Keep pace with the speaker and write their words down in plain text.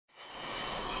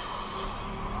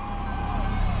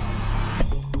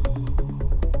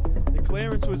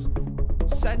clearance was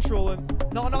central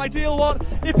and not an ideal one.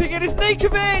 Nipping it is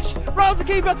Ninkovic, rounds the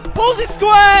keeper, pulls it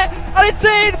square, and it's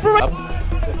in for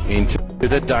into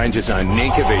the danger zone.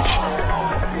 Ninkovic.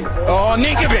 Oh,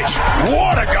 Ninkovic!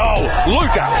 What a goal!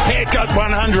 Luka, haircut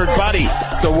 100, buddy.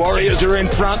 The Warriors are in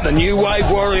front, the New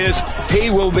Wave Warriors. He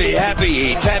will be happy.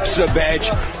 He taps the badge.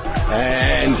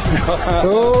 And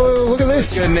oh, look at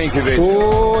this! Ninkovic.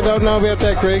 Oh, don't know about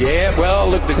that, Greg. Yeah, well,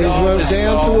 look, the goal is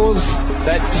down towards.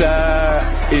 That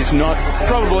is not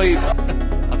probably.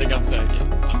 I think I've said it. Yeah,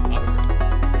 I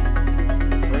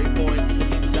 3 points,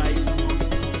 looking safe.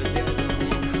 The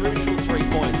crucial 3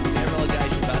 points in their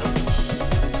relegation battle.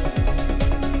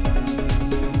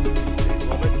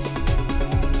 Roberts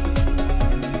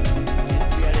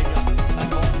is getting a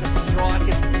constant strike.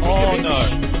 And Oh, Ninkovic, no.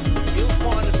 He'll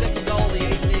find a second goal of the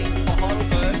evening for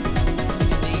Heidelberg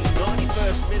in the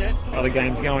 91st minute. Other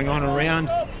games going on around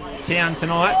town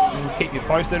tonight, and we'll keep you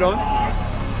posted on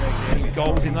any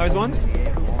goals in those ones.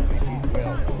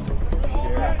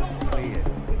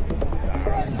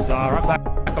 This is Zara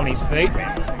back on his feet,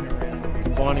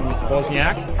 combining with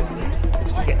Bosniak.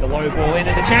 Looks to get the low ball in.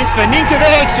 There's a chance for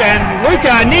Ninkovic, and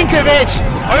Luka Ninkovic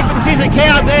opens his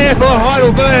account there for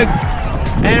Heidelberg.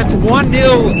 And it's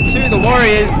 1-0 to the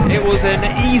Warriors. It was an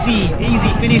easy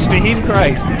finish for him,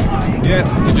 Craig. Yeah,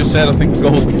 as I just said, I think the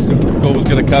goal was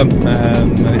going to come,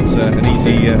 and it's an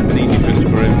easy finish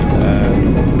for him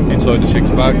inside the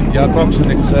 6-yard box,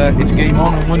 and it's game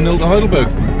on and 1-0 to Heidelberg.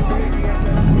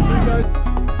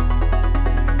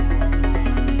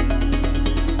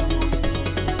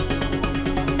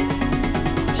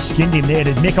 Skinned him there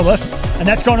to Nikolov, and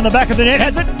that's gone in the back of the net,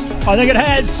 has it? I think it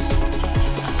has.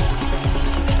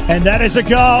 And that is a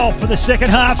goal for the second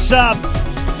half sub,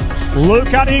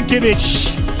 Luka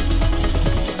Ninkovic.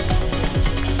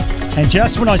 And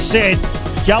just when I said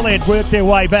Gully had worked their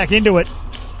way back into it,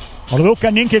 well, Luka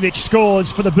Ninkovic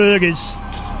scores for the Burgers.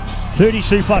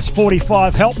 32 plus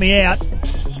 45, help me out.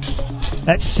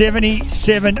 That's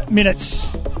 77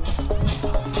 minutes.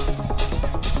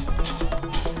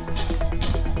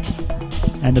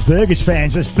 And the Burgers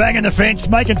fans just banging the fence,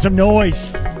 making some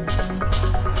noise.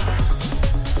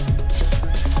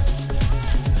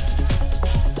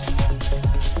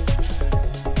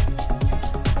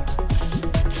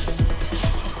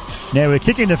 Now we're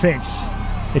kicking the fence.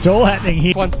 It's all happening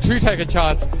here. wants to take a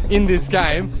chance in this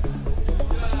game,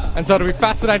 and so it'll be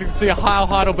fascinating to see how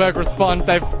Heidelberg respond.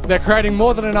 They're creating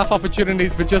more than enough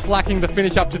opportunities, but just lacking the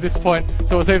finish up to this point.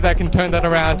 So we'll see if they can turn that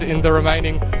around in the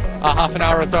remaining half an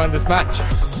hour or so in this match.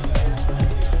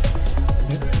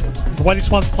 The way this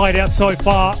one's played out so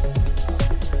far,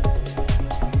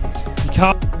 you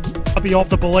can't be off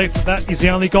the belief that that is the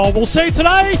only goal we'll see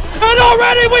today. And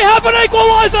already we have an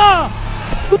equaliser!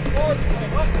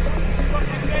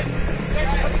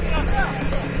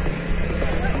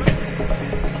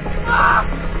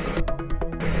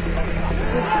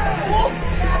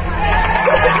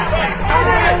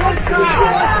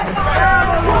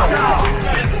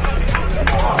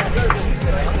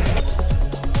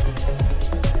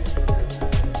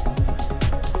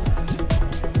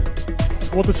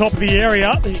 Toward the top of the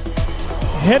area, the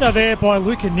header there by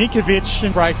Luka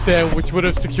Ninkovic. Break there, which would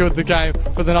have secured the game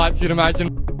for the Knights, you'd imagine.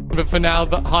 But for now,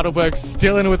 Heidelberg's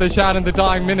still in with a shout in the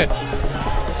dying minutes.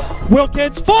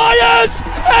 Wilkins fires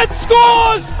and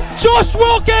scores! Josh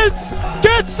Wilkins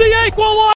gets the equaliser!